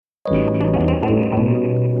Still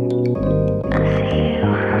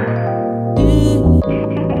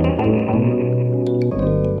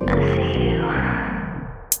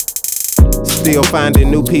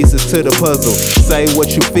finding new pieces to the puzzle. Say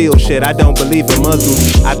what you feel, shit, I don't believe in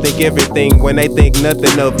muzzles. I think everything when they think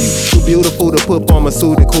nothing of you. Too beautiful to put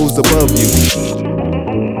pharmaceuticals above you.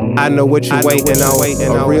 I know what you waiting on.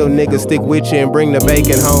 A real nigga stick with you and bring the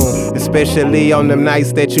bacon home. Especially on them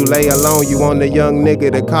nights that you lay alone. You want a young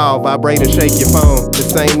nigga to call, vibrate and shake your phone. The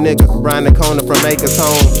same nigga round the corner from Acres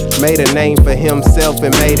home. Made a name for himself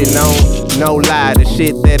and made it known. No lie, the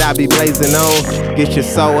shit that I be blazing on get you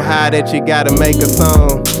so high that you gotta make a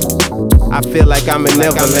song. I feel like I'm in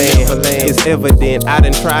Neverland. It's evident I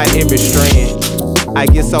done tried every strand. I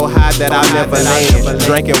get so high that I'll never land.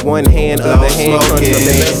 Drinking one hand, other hand smoking in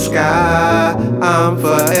the sky. I'm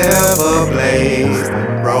forever blazed.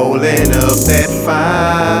 Rolling up that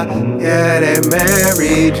fire. Yeah, that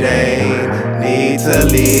Mary Jane. Need to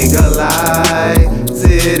legalize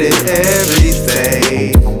it in every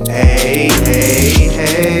state. Hey, hey,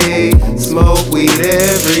 hey. Smoke weed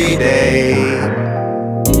every day.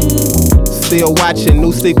 Still watching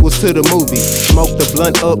new sequels to the movie. Smoke the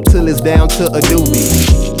blunt up till it's down to a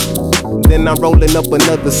doobie. Then I'm rolling up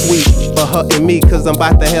another sweet for her and me, cause I'm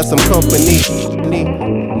about to have some company.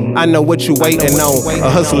 I know what you waiting on. A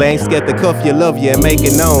hustler ain't scared to cuff you, love you, and make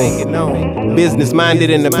it known. Business minded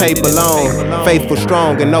and the paper long. Faithful,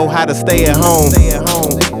 strong, and know how to stay at home.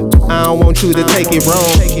 I don't want you to take it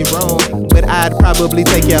wrong, but I'd probably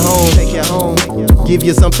take you home. Give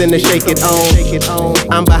you something to shake it on.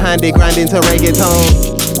 I'm behind it, grinding to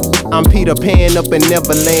reggaeton. I'm Peter Pan up in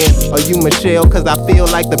Neverland. Are you Michelle? Cause I feel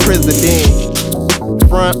like the president.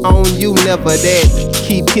 Front on you, never that.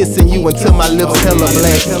 Keep kissing you until my lips hella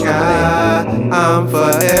black. I'm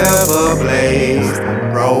forever blazed.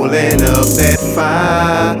 Rolling up that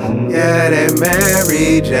fire. Yeah, that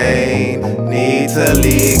Mary Jane. Need to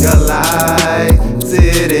legalize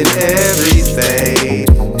it in every state.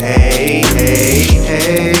 Hey, hey,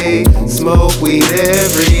 hey. Smoke weed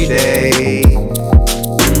every day.